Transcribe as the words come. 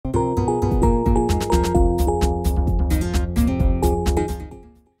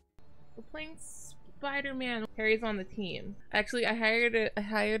Spider-Man. Harry's on the team. Actually, I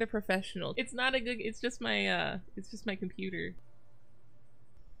hired a professional. It's not a good. It's just my computer.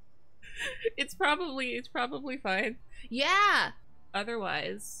 It's probably fine. Yeah.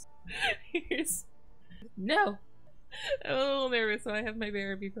 Otherwise, here's no. I'm a little nervous, so I have my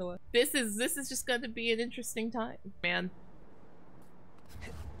therapy pillow. This is just gonna be an interesting time, man.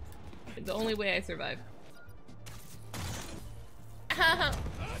 The only way I survive.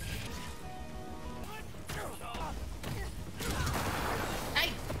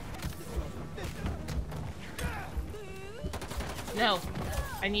 No,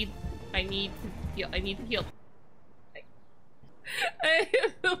 I need to heal. I need to heal. I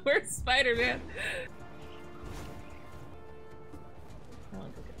am the worst Spider-Man.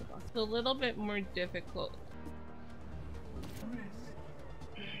 It's a little bit more difficult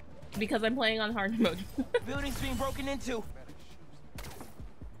because I'm playing on hard mode. Building's being broken into.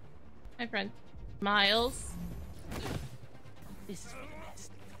 Hi, friend. Miles. This is for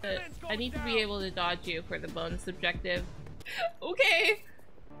the best. I need to be able to dodge you for the bonus objective. Okay.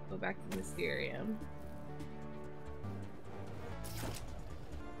 Go back to Mysterium.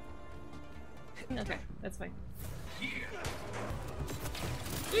 Okay, that's fine.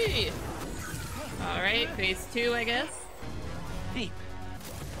 Whee! Alright, phase 2, I guess. Deep.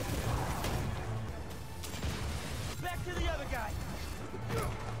 Back to the other guy.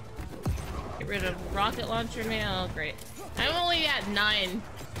 Get rid of rocket launcher man. Oh, great. I'm only at 9.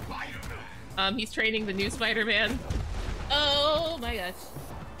 He's training the new Spider-Man. Oh my gosh.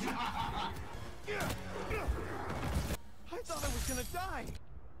 I thought I was gonna die.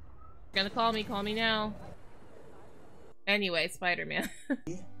 You're gonna call me now. Anyway, Spider-Man.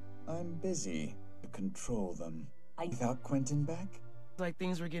 I'm busy to control them. Without Quentin back? Like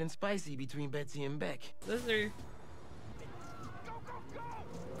things were getting spicy between Betsy and Beck. Those are... Go, go, go!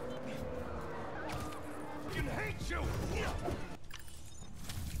 I can hate you!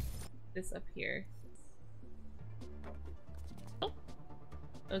 This up here. Oh!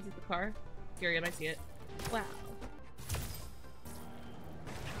 Oh, is it the car? Scary, I see it. Wow.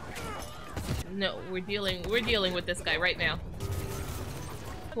 No, we're dealing with this guy right now.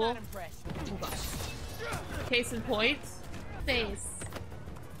 Cool. Oh gosh. Case in point. Face.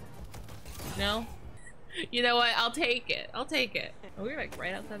 No? You know what? I'll take it. I'll take it. Oh, we're like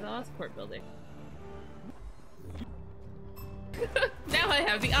right outside the Oscorp building. Now I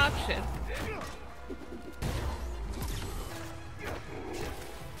have the option.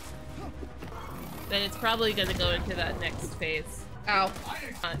 Then it's probably gonna go into that next phase. Ow.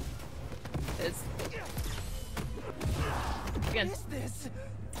 Is again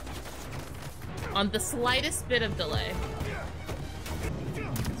on the slightest bit of delay.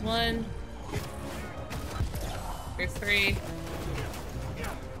 There's 1. There's 3.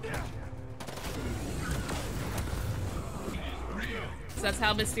 So that's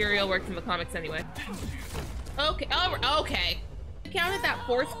how Mysterio worked in the comics anyway. Okay, oh, okay. I counted that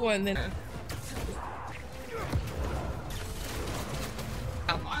 4th one then.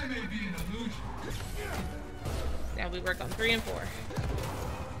 I may be an illusion. Now we work on 3 and 4.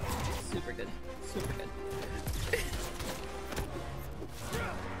 Super good. Super good.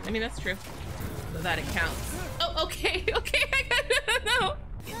 I mean, that's true. So that it counts. Oh, okay. Okay, I got no.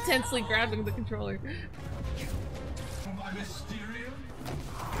 Intensely grabbing the controller. My Mysterium?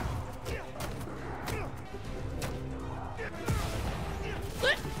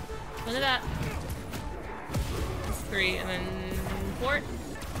 What? Look at that. This is 3 and then 4.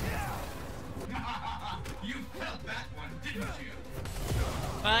 You felt that one, didn't you?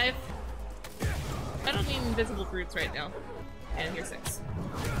 5. I don't need invisible brutes right now. And here's 6.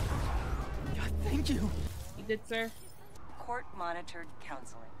 God, thank you. You did, sir. Court monitored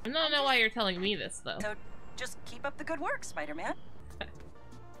counseling. I don't know why you're telling me this, though. So just keep up the good work, Spider-Man.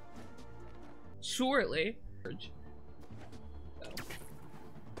 Surely. So.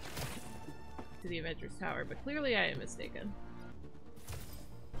 To the Avengers Tower, but clearly I am mistaken.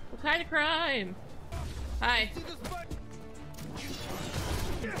 What kind of crime? Hi.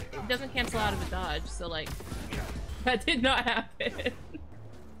 It doesn't cancel out of a dodge, so like, that did not happen.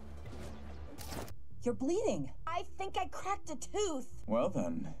 You're bleeding. I think I cracked a tooth. Well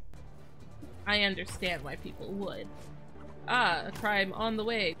then. I understand why people would. Ah, a crime on the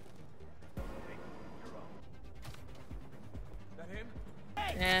way.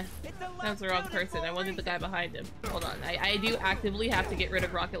 Eh, that was the wrong person. I wanted the guy behind him. Hold on, I do actively have to get rid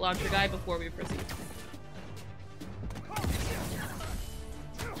of rocket launcher guy before we proceed.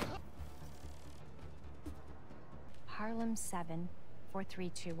 Harlem 7,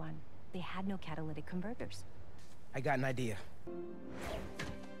 4321. They had no catalytic converters. I got an idea.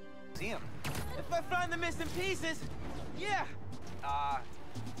 museum. If I find the missing pieces, yeah.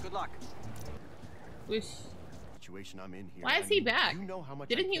 Good luck. Whoosh. Situation I'm in here. Why is he back? You know how much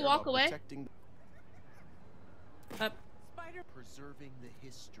Didn't I he care walk about away? protecting Up. preserving the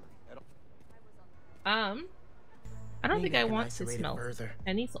history. I don't think I want to smell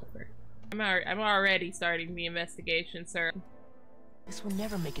any sulfur. I'm already starting the investigation, sir. This will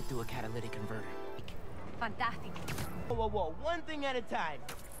never make it through a catalytic converter. Fantastic. Whoa, whoa, whoa. One thing at a time.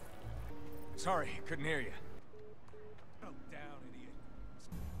 Sorry, couldn't hear you. Oh, down, idiot.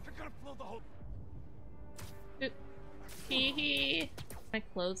 You're gonna blow the whole... Hee hee. My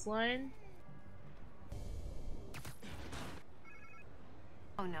clothesline.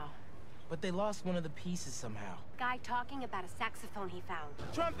 Oh no. But they lost one of the pieces somehow. Guy talking about a saxophone he found.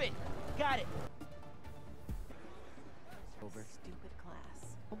 Trumpet! Got it! Over. Stupid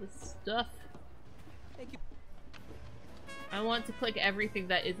class. All this stuff. I want to click everything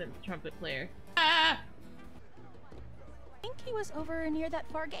that isn't the trumpet player. Ah! I think he was over near that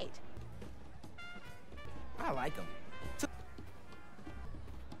far gate. I like him.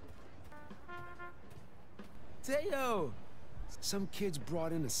 Teo! Some kids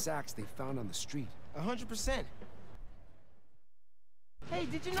brought in a sax they found on the street. 100%. Hey,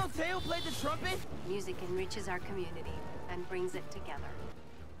 did you know Teo played the trumpet? Music enriches our community and brings it together.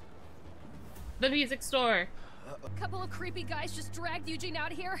 The music store. A couple of creepy guys just dragged Eugene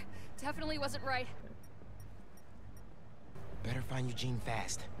out of here. Definitely wasn't right. Better find Eugene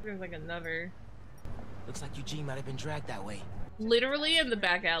fast. There's like another. Looks like Eugene might have been dragged that way. Literally in the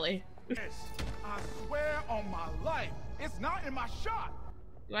back alley. I swear on my life, it's not in my shot.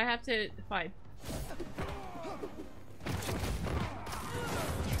 Do I have to fine?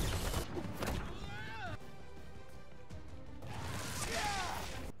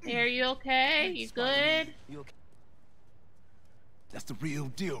 Hey, are you okay? You good? You okay? That's the real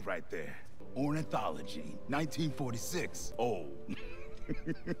deal right there. Ornithology, 1946. Oh.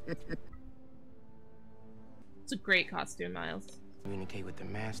 It's a great costume, Miles. Communicate with the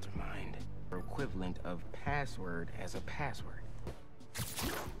mastermind. Or equivalent of password as a password.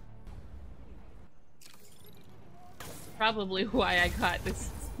 Probably why I got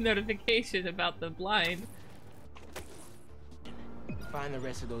this notification about the blind. Find the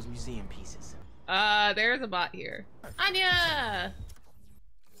rest of those museum pieces. There's a bot here. Anya!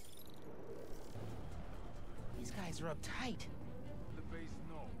 These guys are uptight.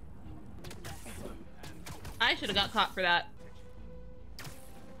 I should have got caught for that.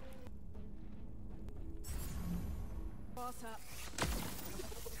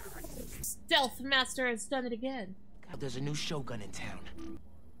 Stealth Master has done it again. God, there's a new Shogun in town.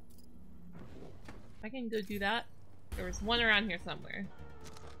 I can go do that. There was one around here somewhere.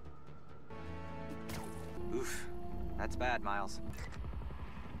 Oof. That's bad, Miles.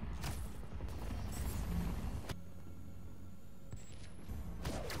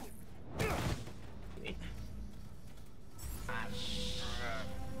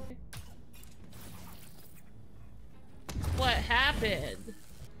 What happened?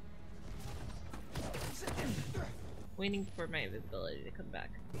 Waiting for my invisibility to come back.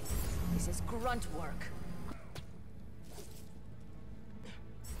 This is grunt work.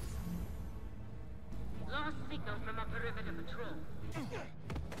 Lost signal from a perimeter patrol. Here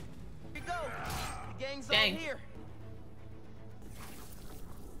we go! The gang's Dang. all here.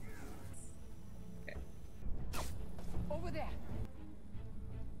 Okay. Over there.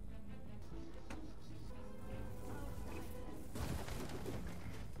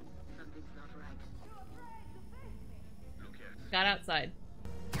 Something's not right. Got outside.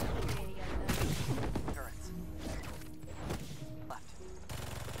 Turrets. Left.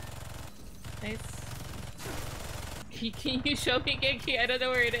 Nice. Can you show me Genki? I don't know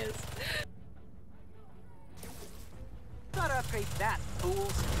where it is. Gotta upgrade that,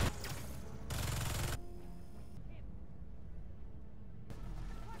 fools.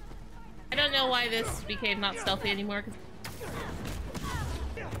 I don't know why this became not stealthy anymore.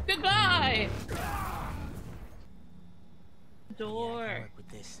 Goodbye! Door. Work with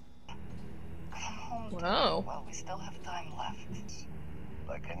this. Whoa. Well, we still have time left.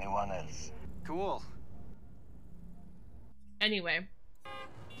 Like anyone else. Cool. Anyway.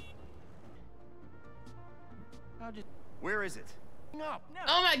 Where is it? No.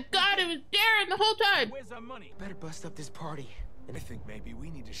 Oh my god, it was Darren the whole time! Where's our money? Better bust up this party. I think maybe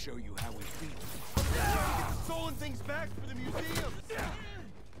we need to show you how we feel. Get the stolen things back for the museum.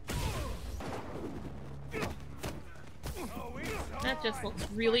 That just looks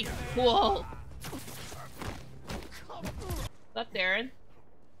really cool. What's up, Darren?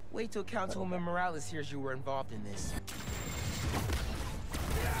 Wait till Councilwoman Morales hears you were involved in this.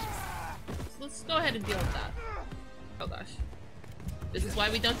 let's go ahead and deal with that. Oh gosh. This is why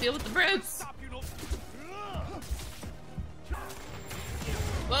we don't deal with the brutes!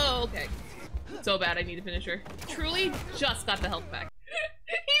 Whoa, okay. So bad I need to finish her. Truly just got the health back.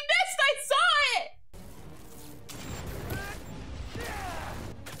 He missed! I saw it!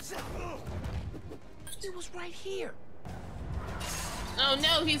 It was right here. Oh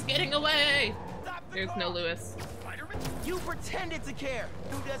no, he's getting away! There's no Lewis. You pretended to care.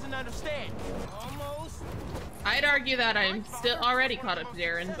 Who doesn't understand? Almost. I'd argue that I'm still already caught up to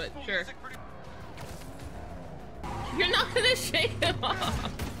Darren, but sure. You're not gonna shake him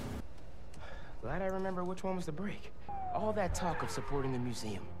off. Glad I remember which one was the break. All that talk of supporting the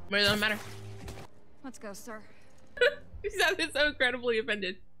museum. But it doesn't matter. Let's go, sir. He sounded so incredibly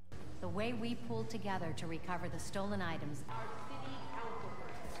offended. The way we pulled together to recover the stolen items.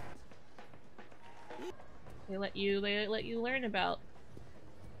 They let you learn about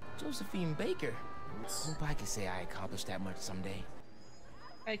Josephine Baker. Hope I could say I accomplished that much someday.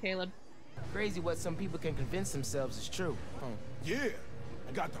 Hi, Caleb. Crazy what some people can convince themselves is true. Huh? Yeah,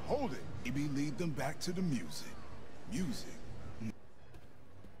 I got to hold it. Maybe lead them back to the music. Music.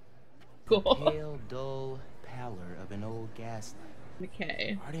 Cool. Pale, dull pallor of an old gas lamp.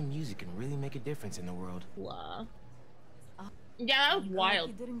 Okay. Art and music can really make a difference in the world. Blah. Yeah, that was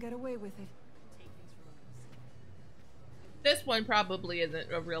wild. You didn't get away with it. This one probably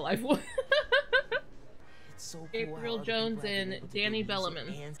isn't a real life one. It's so cool. Gabriel Jones and Danny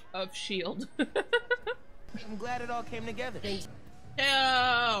Belliman of S.H.I.E.L.D. I'm glad it all came together.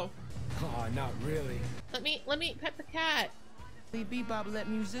 Oh! Oh, not really. Let me pet the cat. Bebop let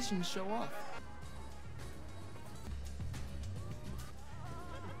musicians show off.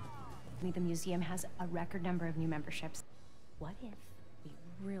 The museum has a record number of new memberships. What if we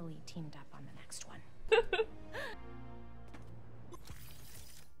really teamed up on the next one?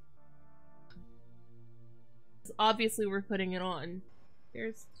 Obviously, we're putting it on.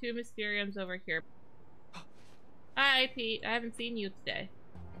 There's 2 Mysteriums over here. Hi, Pete. I haven't seen you today.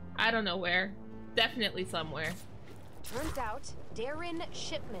 I don't know where. Definitely somewhere. Turns out, Darren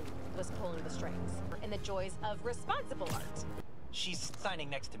Shipman was pulling the strings in the joys of responsible art. She's signing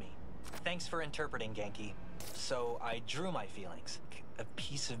next to me. Thanks for interpreting, Genki. So I drew my feelings. A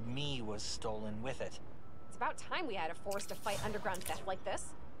piece of me was stolen with it. It's about time we had a force to fight underground theft like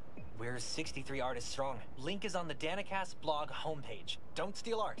this. We're 63 artists strong. Link is on the Danicast blog homepage. Don't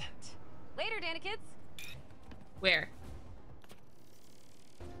steal art. Later, Danikids. Where?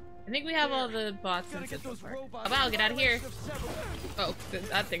 I think we have all the bots and stuff so far. Oh, wow, get out of here. Oh,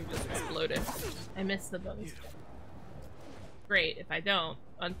 that thing just exploded. I missed the bonus. Great, if I don't,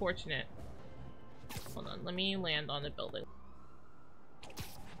 unfortunate. Hold on, let me land on the building.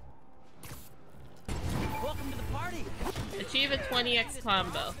 Welcome to the party. Achieve a 20x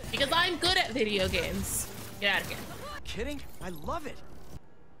combo. Because I'm good at video games. Get out of here. Kidding? I love it.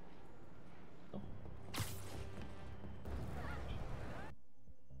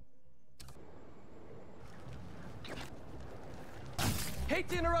 Hate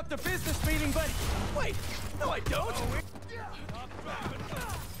to interrupt the business meeting, but wait, no I don't.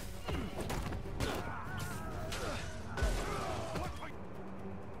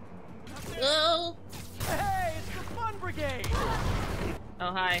 Oh. Hey, it's the Fun Brigade.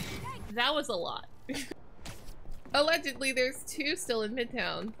 Oh, hi. That was a lot. Allegedly, there's 2 still in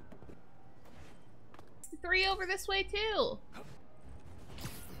Midtown. 3 over this way, too.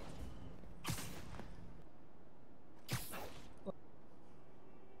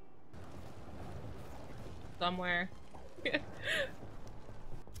 Somewhere.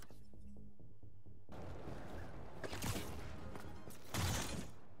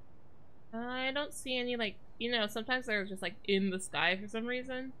 I don't see any, like, you know, sometimes they're just, like, in the sky for some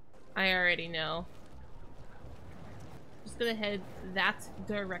reason. I already know. Just gonna head that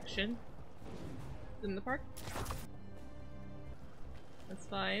direction. In the park. That's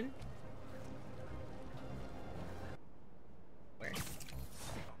fine. Where?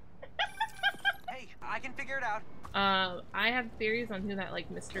 Hey, I can figure it out. I have theories on who that,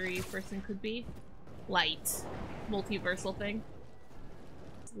 like, mystery person could be. Light. Multiversal thing.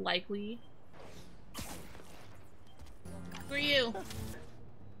 Likely. Who are you?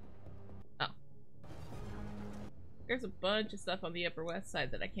 Oh. There's a bunch of stuff on the Upper West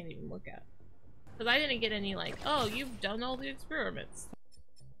Side that I can't even look at. Because I didn't get any, like, oh, you've done all the experiments.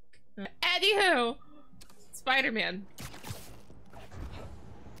 Anywho! Spider-Man.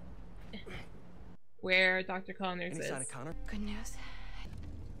 Where Dr. Connors is. Good news.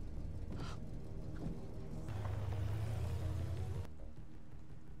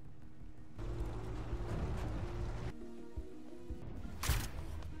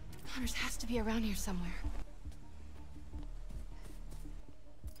 Connors has to be around here somewhere.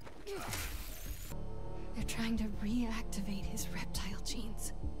 They're trying to reactivate his reptile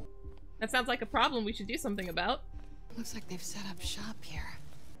genes. That sounds like a problem we should do something about. Looks like they've set up shop here.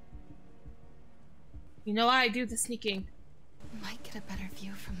 You know I do the sneaking. Might get a better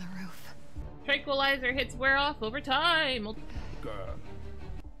view from the roof. Tranquilizer hits wear off over time. Girl.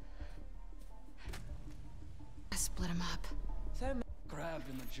 I split him up. Sam grabbed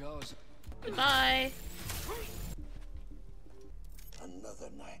in the jaws. Goodbye. Another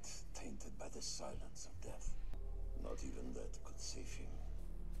night tainted by the silence of death. Not even that could save him.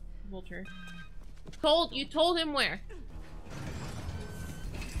 Vulture. You told him where?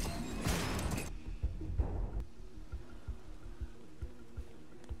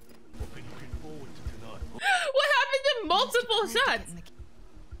 What happened to multiple shots?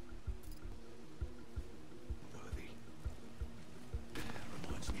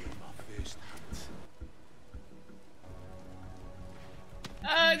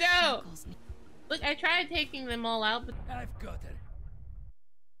 Oh no! Look, I tried taking them all out, but I've got it.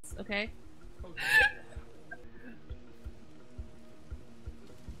 Okay.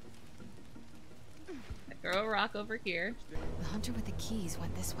 I throw a rock over here. The hunter with the keys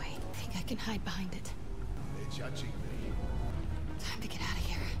went this way. I think I can hide behind it. They're judging me. Time to get out of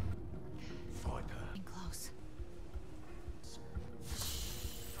here. Find her. Getting close.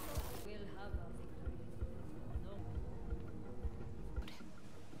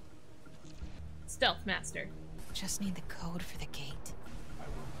 Stealth master. Just need the code for the gate. I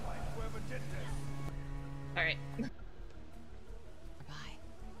will find whoever did this. All right. Bye.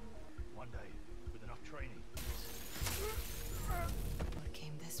 One day, with enough training. What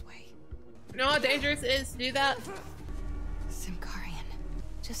came this way? You know how dangerous it is to do that? Simkarian.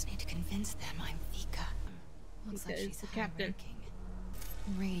 Just need to convince them I'm Vika. Looks like Vika is she's the captain.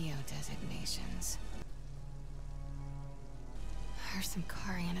 high-ranking. Radio designations. Her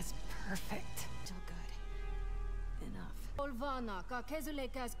Simkarian is perfect. Still good. Enough.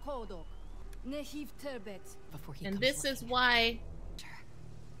 Before he And comes this is looking. why.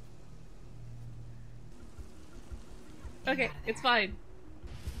 Okay, it's fine.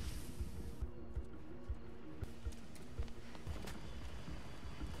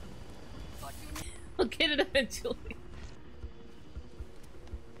 I'll get it eventually.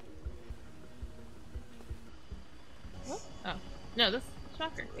 Oh. No, this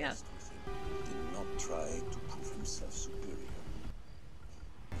shocker, yeah. Did not try to prove himself superior.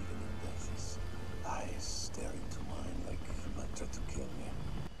 Even in death, his eyes staring into mine like he might try to kill me.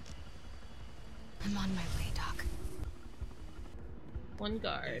 I'm on my way, Doc. One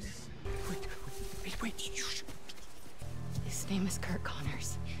guard. Wait. His name is Kurt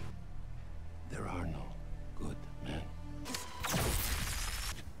Connors. There are no good men.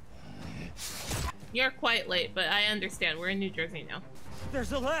 You're quite late, but I understand. We're in New Jersey now.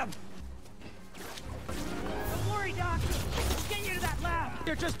 There's a lab. Don't worry, Doc. We'll get you to that lab.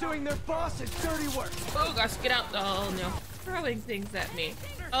 They're just doing their boss's dirty work. Oh gosh, get out. Oh no. Throwing things at me.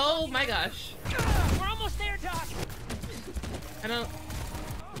 Oh my gosh. We're almost there, Doc. I don't.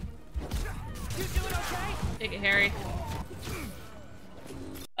 You doing okay? Take it, Harry.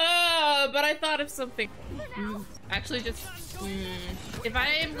 But I thought of something. Actually, just if I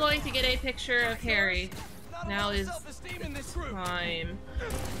am going to get a picture of Harry, now is the time.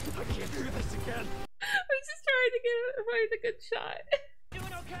 I can't do this again. I'm just trying to find a good shot.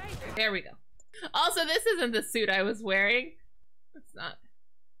 Doing okay? There we go. Also, this isn't the suit I was wearing. It's not.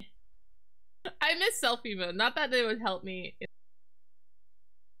 I miss selfie mode. Not that it would help me.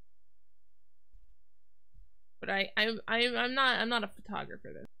 But I'm not a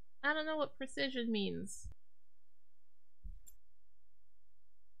photographer though. I don't know what precision means.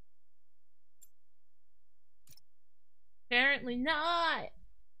 Apparently not.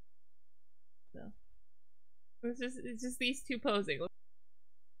 No. It's just these two posing.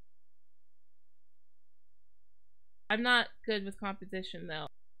 I'm not good with composition though.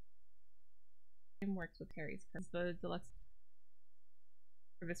 It works with Harry's the deluxe.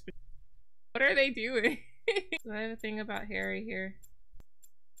 What are they doing? Do I have a thing about Harry here?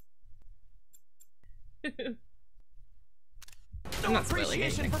 No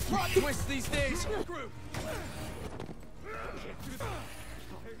appreciation for plot twists these days.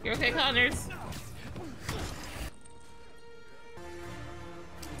 You're okay, Connors.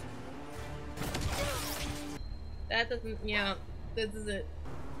 That doesn't, yeah, this is it.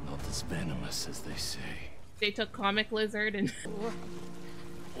 Not as venomous as they say. They took Comic Lizard and...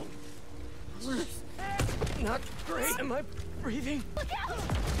 Not great, am I breathing?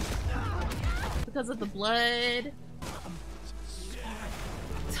 Because of the blood.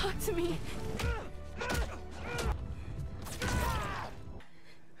 Talk to me.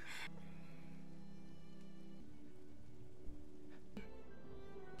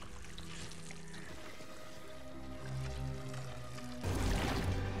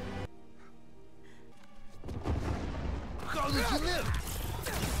 How did you live?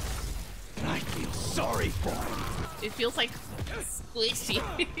 I feel sorry for him. It feels like squishy,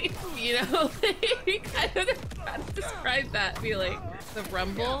 you know? I don't know how to describe that feeling. The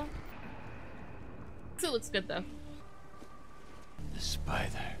rumble. It looks good though. The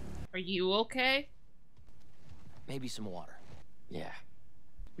spider. Are you okay? Maybe some water. Yeah.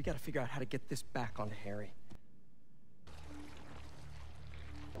 We gotta figure out how to get this back onto Harry.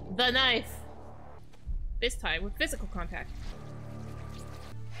 The knife. This time with physical contact.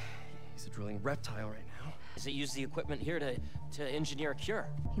 He's a drilling reptile right now. Does it use the equipment here to engineer a cure?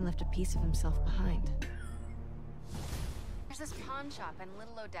 He left a piece of himself behind. There's this pawn shop in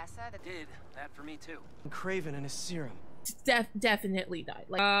Little Odessa that Did that for me too. And Craven and his serum. Definitely died.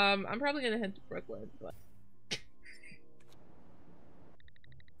 Like, I'm probably gonna head to Brooklyn, but what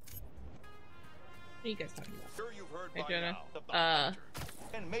are you guys talking about? Sure you've heard Hey, by Jonah. now of the Hunter.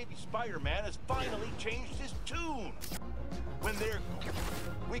 And maybe Spider-Man has finally changed his tune. When they're gone,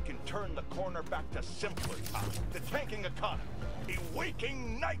 we can turn the corner back to simpler times. The tanking economy, a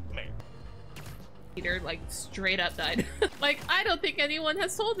waking nightmare. Peter, like, straight up died. Like, I don't think anyone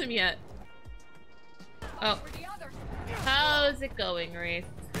has told him yet. Oh. How's it going, Wraith?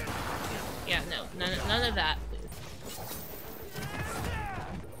 Yeah, no, none of that, please.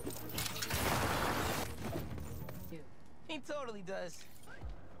 He totally does.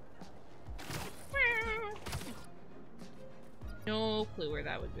 No clue where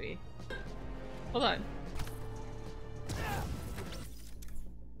that would be. Hold on.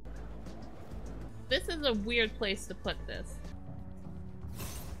 This is a weird place to put this.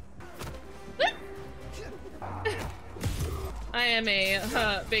 I am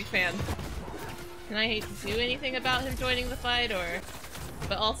a big fan. Can I do anything about him joining the fight, or...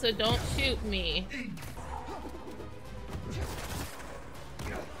 But also, don't shoot me.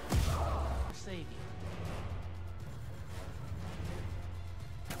 Save you.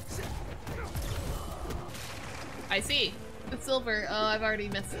 I see. The silver. Oh, I've already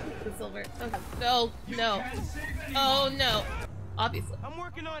missed the silver. Okay. No, no. Oh, no. Obviously. I'm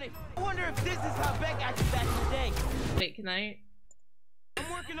working on it. I wonder if this is how Beck acted back in the day. Wait, can I?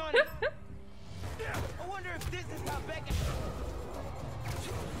 I'm working on it. I wonder if this is how Beck.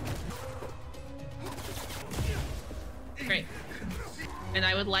 Great. And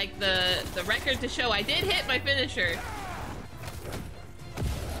I would like the record to show I did hit my finisher.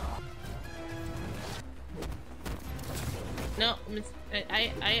 No,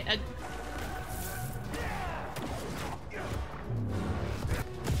 I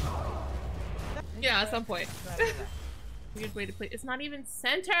yeah, at some point. Weird way to play. It's not even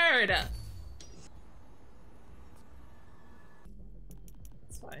centered.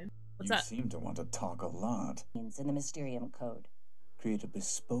 It's fine. What's You up? seem to want to talk a lot. In the Mysterium Code. Create a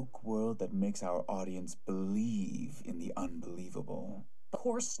bespoke world that makes our audience believe in the unbelievable. Of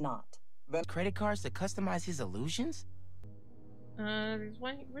course not. Then credit cards to customize his illusions? There's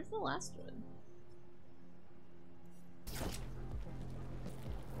one. Where's the last one?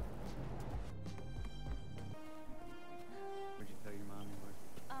 Where'd you tell your mom you were?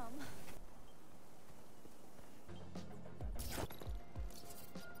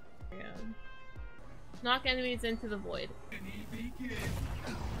 Yeah. Knock enemies into the void.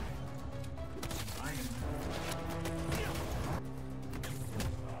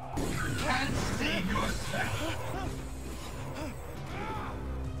 Can't save yourself.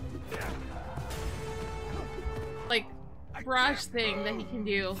 Like brush thing that he can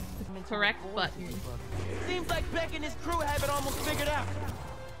do. The correct button. Seems like Beck and his crew have it almost figured out.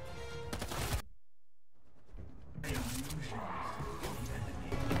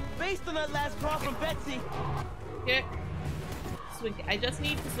 Based on that last call from Betsy. Kick. Swing kick. I just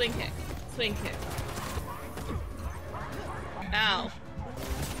need to swing kick. Swing kick. Ow.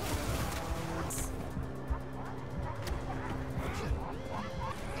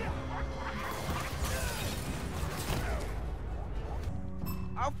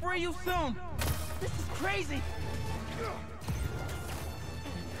 I'll free you soon. This is crazy.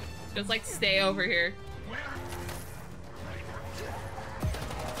 Just like stay over here.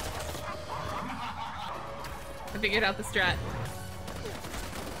 I figured out the strat.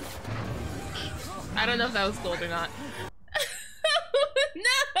 I don't know if that was gold or not.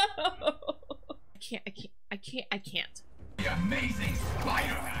 No! I can't. The amazing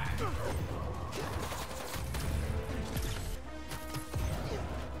Spider-Man.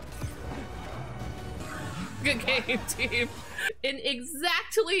 good game, team. In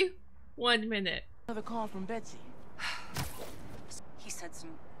exactly 1 minute. Another call from Betsy. He said some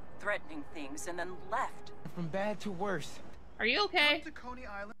threatening things and then left. From bad to worse. Are you okay?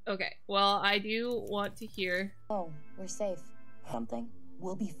 Okay, well, I do want to hear. Oh, we're safe. Something?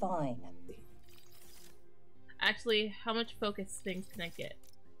 We'll be fine. Actually, how much focus things can I get?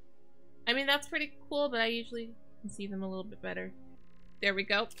 I mean, that's pretty cool, but I usually can see them a little bit better. There we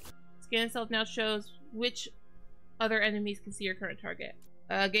go. Scan itself now shows which other enemies can see your current target.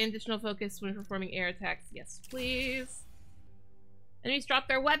 Gain additional focus when performing air attacks. Yes, please. Enemies drop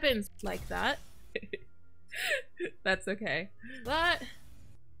their weapons like that. That's okay. But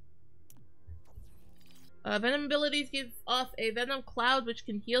Venom abilities give off a Venom cloud which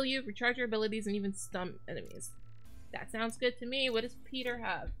can heal you, recharge your abilities, and even stun enemies. That sounds good to me. What does Peter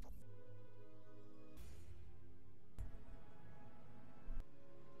have?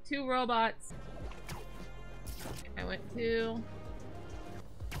 Two robots. I went to...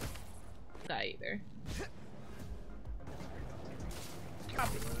 Not either.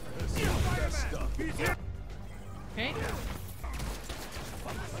 Okay.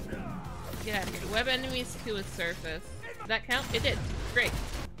 Get out of here. Web enemies to a surface. Did that count? It did. Great.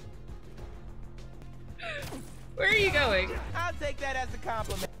 Where are you going? I'll take that as a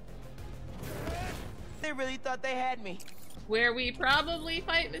compliment. They really thought they had me. Where we probably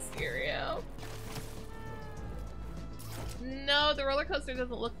fight Mysterio. No, the roller coaster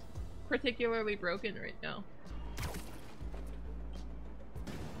doesn't look particularly broken right now.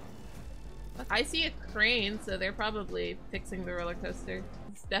 I see a crane, so they're probably fixing the roller coaster.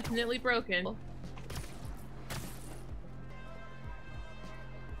 It's definitely broken.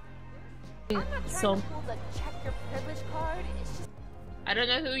 So I don't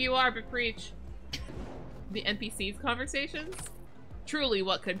know who you are, but preach. The NPC's conversations? Truly,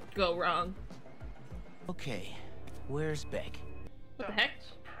 what could go wrong? Okay, where's Beck? What the heck?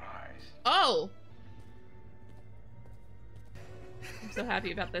 Oh! I'm so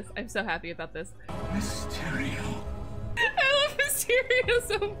happy about this. I'm so happy about this. Mysterio. I love Mysterio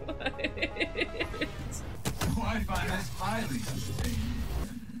so much. Who I find this highly sustained.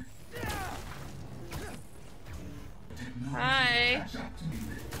 Hi.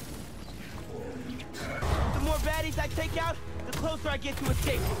 The more baddies I take out, the closer I get to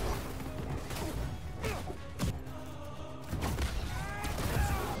escape.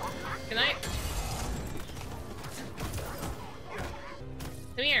 Can I?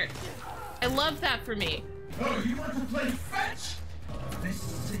 Come here. I love that for me. Oh, you want to play fetch? This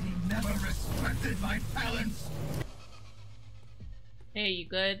city never respected my talents. Hey, you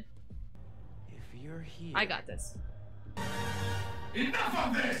good? If you're here... I got this. Enough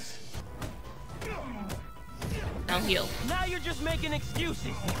of this! I'll heal. Now you're just making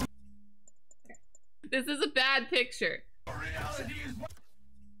excuses. This is a bad picture.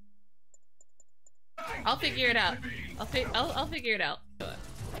 I'll figure it out. I'll figure it out.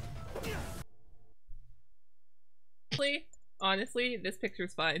 Honestly, this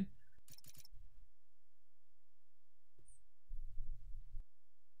picture's fine.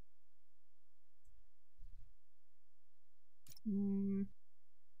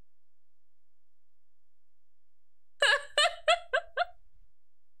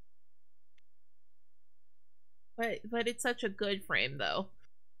 But it's such a good frame though.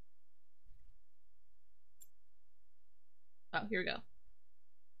 Oh, here we go.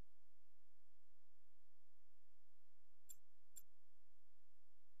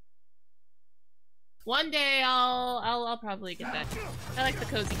 One day I'll probably get that. I like the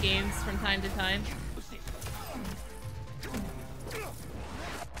cozy games from time to time.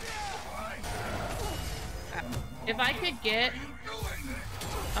 If I could get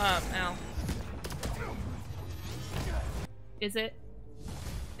ow. Is it?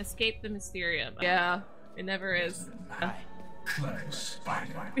 Escape the Mysterium. Yeah, it never is.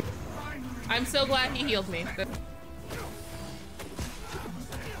 I'm so glad he healed me.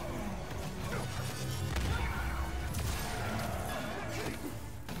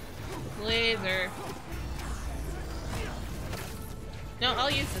 Laser. No,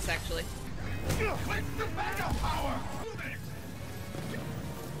 I'll use this actually.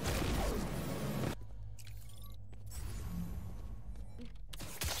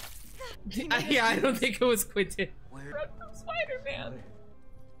 Yeah, I don't think it was Quentin. Run from Spider-Man.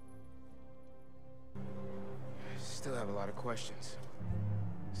 Still have a lot of questions.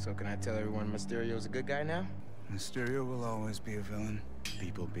 So can I tell everyone Mysterio's a good guy now? Mysterio will always be a villain.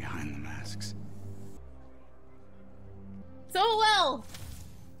 People behind the masks. So well!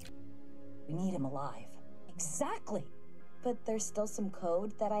 We need him alive. Exactly. but there's still some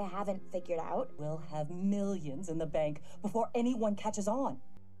code that I haven't figured out. We'll have millions in the bank before anyone catches on.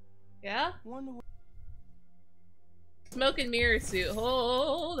 Yeah? Smoke and mirror suit.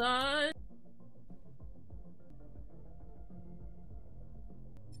 Hold on.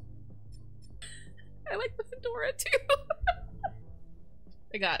 I like the fedora too.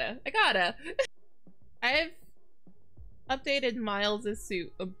 I gotta. I've updated Miles'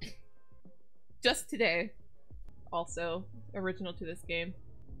 suit just today. Also original to this game.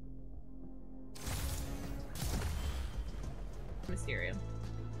 Mysterium.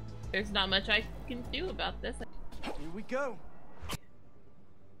 There's not much I can do about this. Here we go.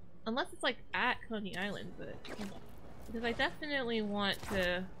 Unless it's like at Coney Island, but because I definitely want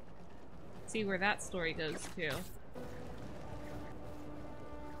to see where that story goes to.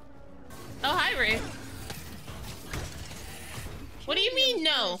 Oh, hi, Ray. What do you mean,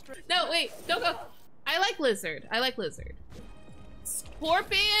 no? No, wait, don't go. I like Lizard.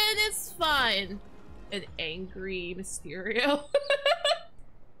 Scorpion is fine. An angry Mysterio.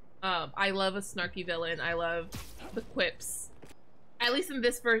 I love a snarky villain. I love the quips. At least in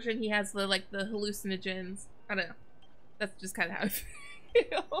this version, he has the like the hallucinogens. I don't know. That's just kind of how I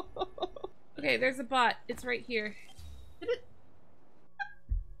feel. Okay, there's a bot. It's right here.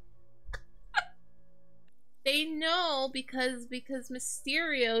 They know because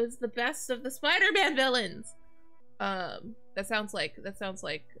Mysterio is the best of the Spider-Man villains. That sounds like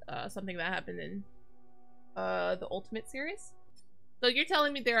something that happened in the Ultimate series. So you're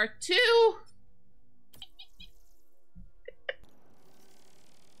telling me there are two?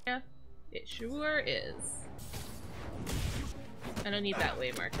 Yeah, it sure is. I don't need that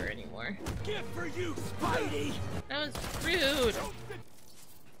way marker anymore. Get for you, Spidey! That was rude.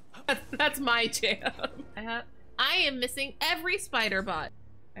 That's my jam. I am missing every spider bot.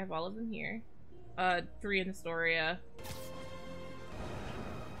 I have all of them here. 3 in Astoria.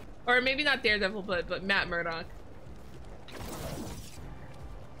 Or maybe not Daredevil, but Matt Murdock.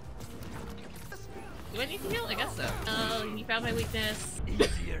 Do I need to heal? I guess so. Oh, you found my weakness.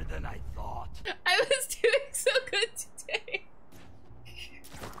 Easier than I thought. I was doing so good today.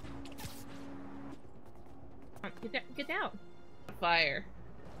 Get down. Fire.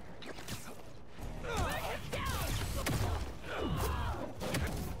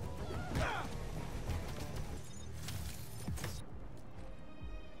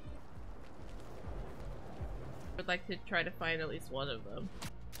 I'd like to try to find at least one of them.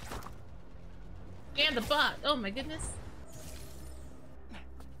 And the bot! Oh my goodness.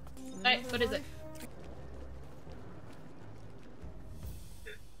 Alright, what is it?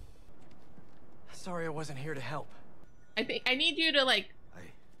 Sorry I wasn't here to help. I think I need you to like...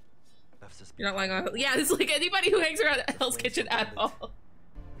 You're not lying on... Yeah, it's like anybody who hangs around Hell's Kitchen at all.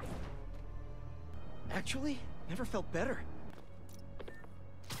 Actually, never felt better.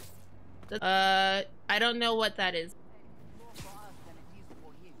 I don't know what that is.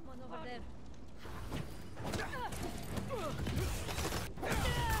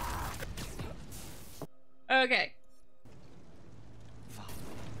 Okay.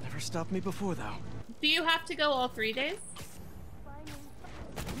 Never stopped me before, though. Do you have to go all 3 days?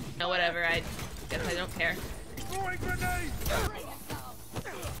 No, whatever. I guess I don't care. Throwing grenade!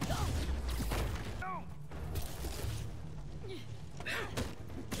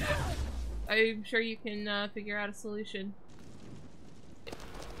 I'm sure you can figure out a solution.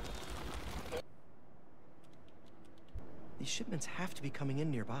 These shipments have to be coming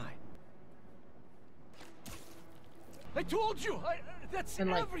in nearby. I told you! That's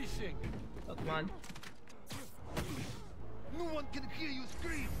and, like, everything! Pokemon. No one can hear you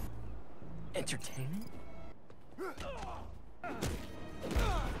scream! Entertaining?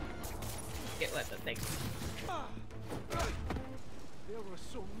 Get weapon, thanks. There were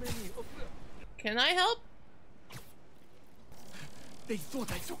so many of them. Can I help? They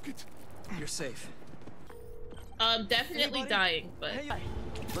thought I took it. You're safe. Definitely Anybody? dying, but...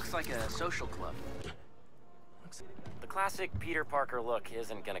 Looks like a social club. The classic Peter Parker look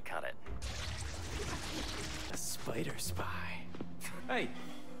isn't gonna cut it. A spider spy. Hey!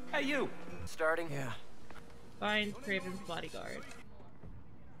 Hey, you! Starting? Yeah. Find Craven's bodyguard.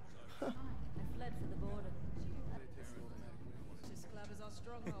 Huh. I fled for the border. This club is our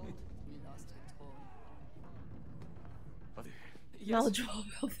stronghold. We lost it all. Yes. Knowledgeable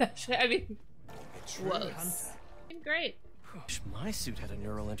profession. I mean, close. Great. Wish my suit had a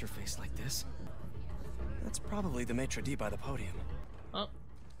neural interface like this. That's probably the maitre d' by the podium. Oh.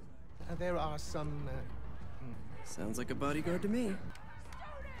 There are some... Sounds like a bodyguard to me.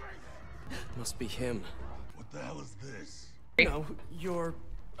 Must be him. What the hell is this? No, you're,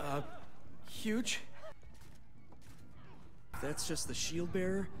 huge? that's just the shield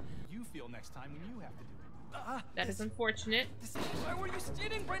bearer. You feel next time when you have to do it. That is unfortunate. Why were you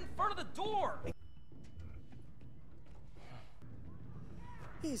standing right in front of the door?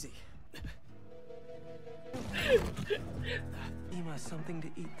 Easy. Ema, something to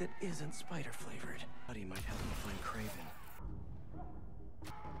eat that isn't spider flavored. Buddy might help me find Craven.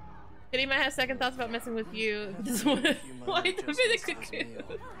 Kitty might have second thoughts about messing with you. This one. Why the vinegar cocoon?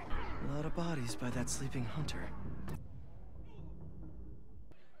 A lot of bodies by that sleeping hunter.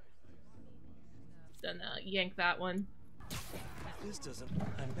 Then yank that one. This doesn't.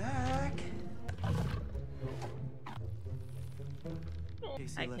 I'm back.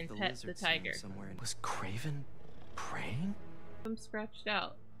 I can pet the tiger. Somewhere. Was Craven praying? I'm scratched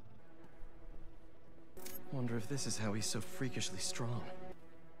out. Wonder if this is how he's so freakishly strong.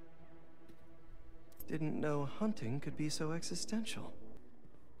 Didn't know hunting could be so existential.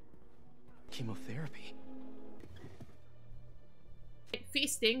 Chemotherapy.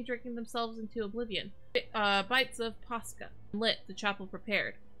 Feasting, drinking themselves into oblivion. Bites of Posca. Lit, the chapel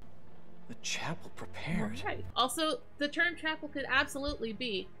prepared. The chapel prepared? Right. Also, the term chapel could absolutely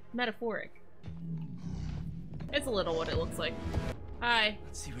be metaphoric. It's a little what it looks like. Hi.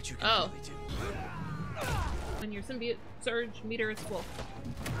 Let's see what you can really do. When your symbiote surge meter is full.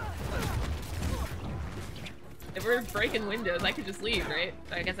 If we're breaking windows, I could just leave, right?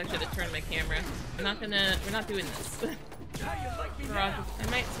 I guess I should have turned my camera. We're not doing this. I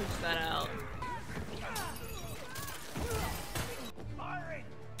might switch that out.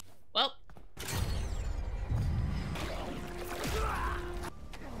 Well.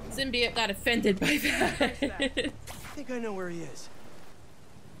 Symbiote got offended by that. I think I know where he is.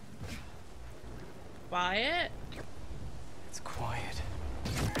 Quiet? It's quiet.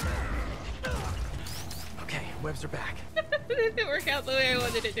 Okay, webs are back. It didn't work out the way I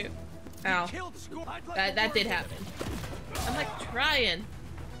wanted it to. Ow. That did happen. I'm like trying.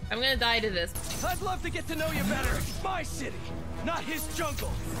 I'm gonna die to this. I'd love to get to know you better. It's my city, not his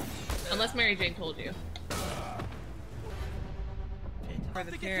jungle. Unless Mary Jane told you. Or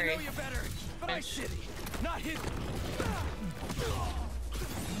the fairy. My city, not his.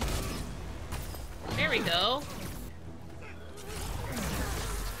 There we go.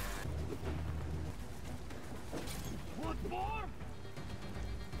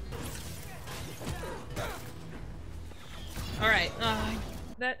 Alright,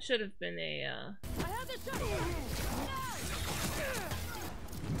 that should have been a,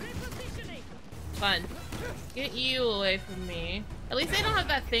 fun. Get you away from me. At least they don't have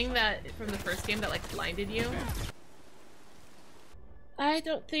that thing that, from the first game that, like, blinded you. I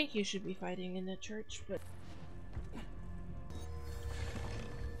don't think you should be fighting in a church, but...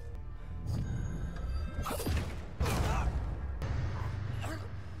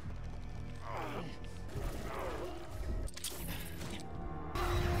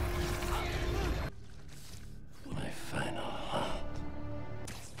 My final hunt.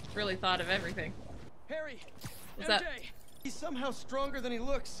 Really thought of everything. Harry! What's MJ! up? He's somehow stronger than he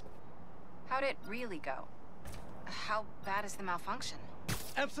looks. How'd it really go? How bad is the malfunction?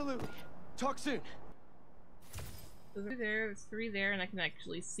 Absolutely. Talk soon. There's 3 there, and I can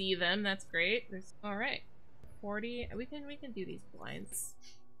actually see them. That's great. There's alright. 40. We can do these blinds.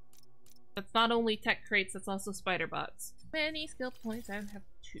 That's not only tech crates, that's also spider bots. Many skill points. I have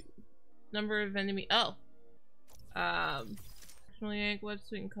 2. Number of enemy. Oh. Actually, yank, web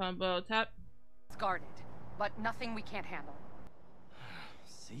swing combo. Tap. It's guarded, but nothing we can't handle.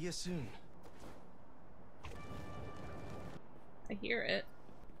 See you soon. I hear it.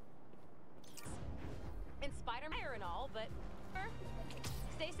 In Spider-Man and all, but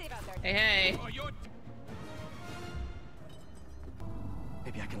stay safe out there. Hey, hey.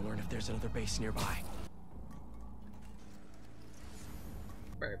 Maybe I can learn if there's another base nearby.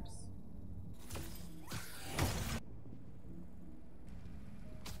 Burps.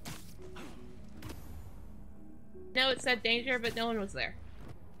 No, it said danger, but no one was there.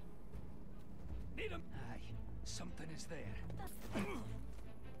 Need him. Aye, something is there.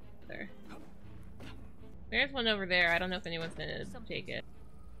 There. There's one over there. I don't know if anyone's gonna take it.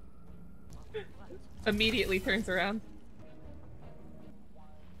 Immediately turns around.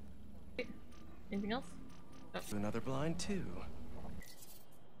 Anything else? Oh. Another blind too.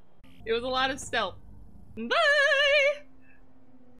 It was a lot of stealth. Bye!